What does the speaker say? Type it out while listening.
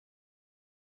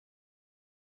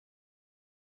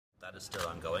That is still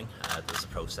ongoing. There's a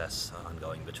process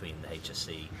ongoing between the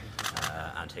HSE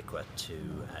and HIQA to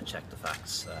check the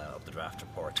facts of the draft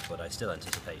report, but I still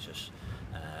anticipate it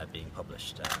being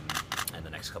published in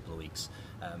the next couple of weeks.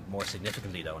 More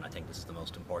significantly though, and I think this is the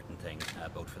most important thing,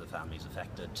 both for the families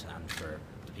affected and for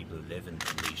the people who live in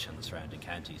Laois and the surrounding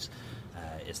counties,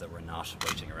 is that we're not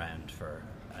waiting around for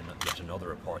yet another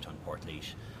report on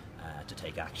Portlaoise to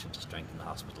take action to strengthen the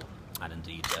hospital. And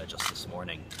indeed, just this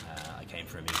morning I came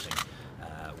for a meeting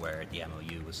where the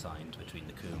MOU was signed between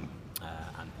the CUM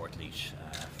and Portlaoise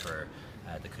for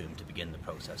the CUM to begin the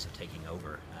process of taking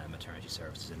over maternity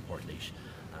services in Portlaoise,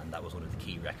 and that was one of the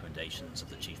key recommendations of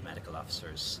the Chief Medical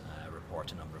Officer's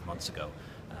report a number of months ago,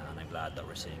 and I'm glad that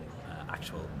we're seeing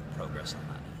actual progress on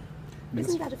that.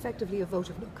 Isn't that effectively a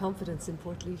vote of no confidence in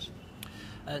Portlaoise?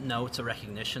 No, it's a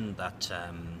recognition that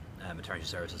maternity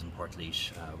services in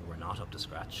Portlaoise were not up to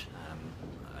scratch.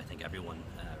 I think everyone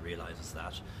realises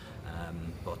that,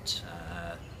 but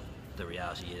the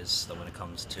reality is that when it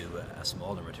comes to a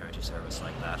smaller maternity service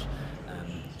like that,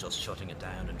 just shutting it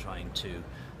down and trying to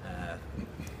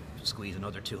squeeze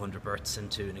another 200 births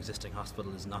into an existing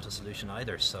hospital is not a solution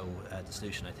either. So the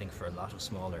solution, I think, for a lot of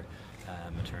smaller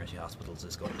maternity hospitals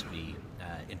is going to be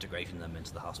integrating them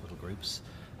into the hospital groups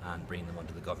and bringing them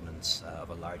under the governance of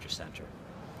a larger centre.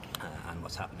 And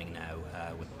what's happening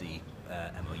now with the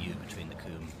MOU between the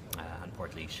CUM and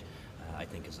Portlaoise, I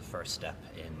think is the first step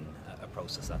in a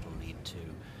process that will lead to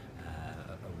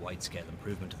a wide-scale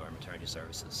improvement of our maternity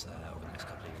services over the next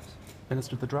couple of years.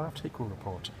 Minister, the draft HIQA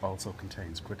report also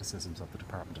contains criticisms of the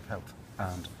Department of Health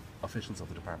and officials of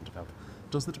the Department of Health.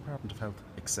 Does the Department of Health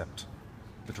accept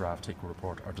the draft HIQA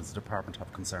report, or does the Department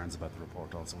have concerns about the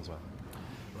report also as well?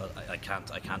 Well, I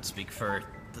can't speak for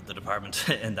the department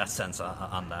in that sense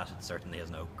on that. It certainly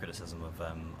has no criticism of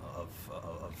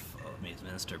me as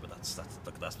minister, but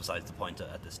that's besides the point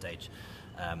at this stage.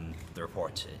 The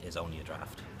report is only a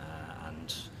draft,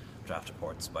 and draft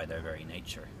reports by their very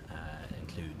nature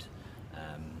include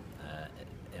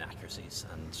inaccuracies,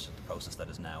 and the process that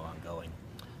is now ongoing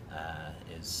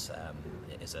is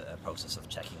a process of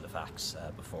checking the facts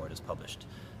before it is published.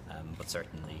 But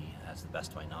certainly, as the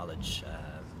best of my knowledge,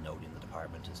 nobody in the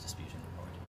department is disputing